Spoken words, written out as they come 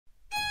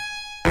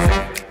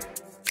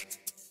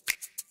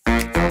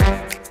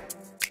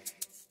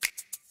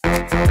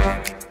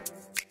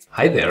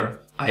Hi there,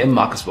 I am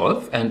Markus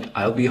Wolff and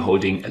I'll be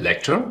holding a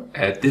lecture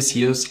at this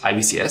year's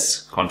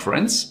IBCS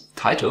conference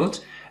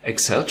titled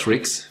Excel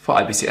Tricks for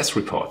IBCS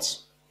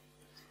Reports.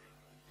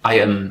 I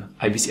am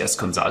IBCS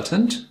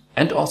consultant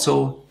and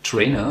also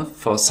trainer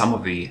for some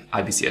of the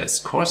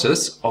IBCS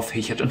courses of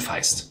Hichert and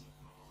Feist.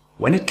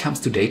 When it comes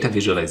to data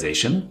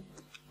visualization,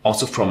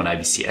 also from an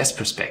IBCS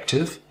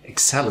perspective,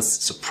 Excel is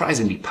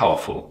surprisingly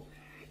powerful.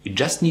 You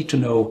just need to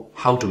know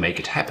how to make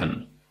it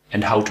happen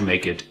and how to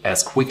make it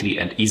as quickly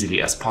and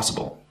easily as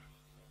possible.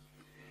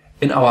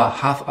 In our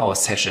half-hour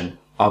session,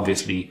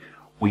 obviously,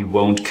 we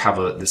won't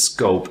cover the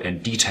scope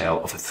and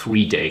detail of a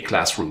 3-day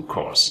classroom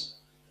course.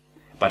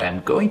 But I'm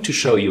going to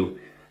show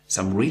you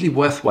some really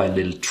worthwhile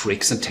little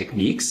tricks and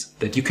techniques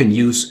that you can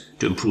use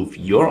to improve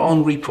your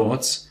own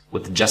reports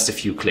with just a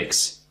few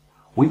clicks.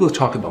 We will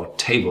talk about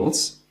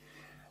tables,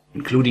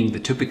 including the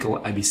typical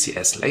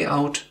IBCS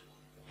layout,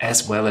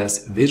 as well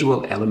as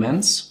visual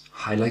elements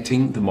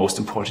highlighting the most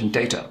important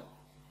data.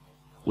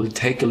 We'll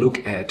take a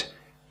look at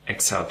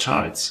Excel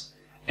charts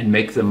and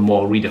make them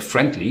more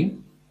reader-friendly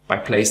by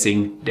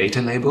placing data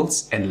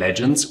labels and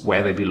legends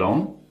where they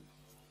belong.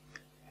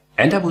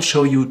 And I will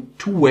show you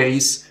 2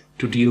 ways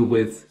to deal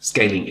with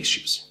scaling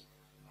issues.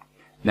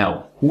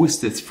 Now, who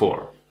is this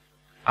for?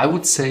 I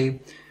would say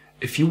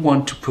if you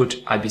want to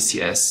put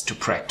IBCS to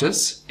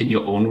practice in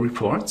your own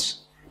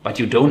reports, but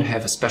you don't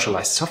have a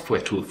specialized software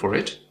tool for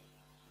it,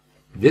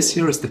 this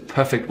here is the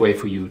perfect way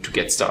for you to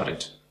get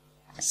started.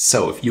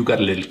 So if you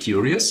got a little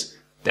curious,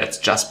 that's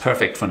just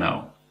perfect for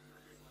now.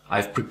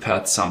 I've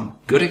prepared some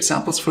good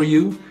examples for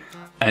you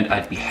and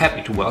I'd be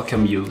happy to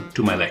welcome you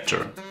to my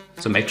lecture.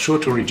 So make sure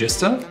to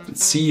register and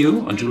see you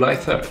on July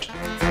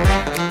 3rd.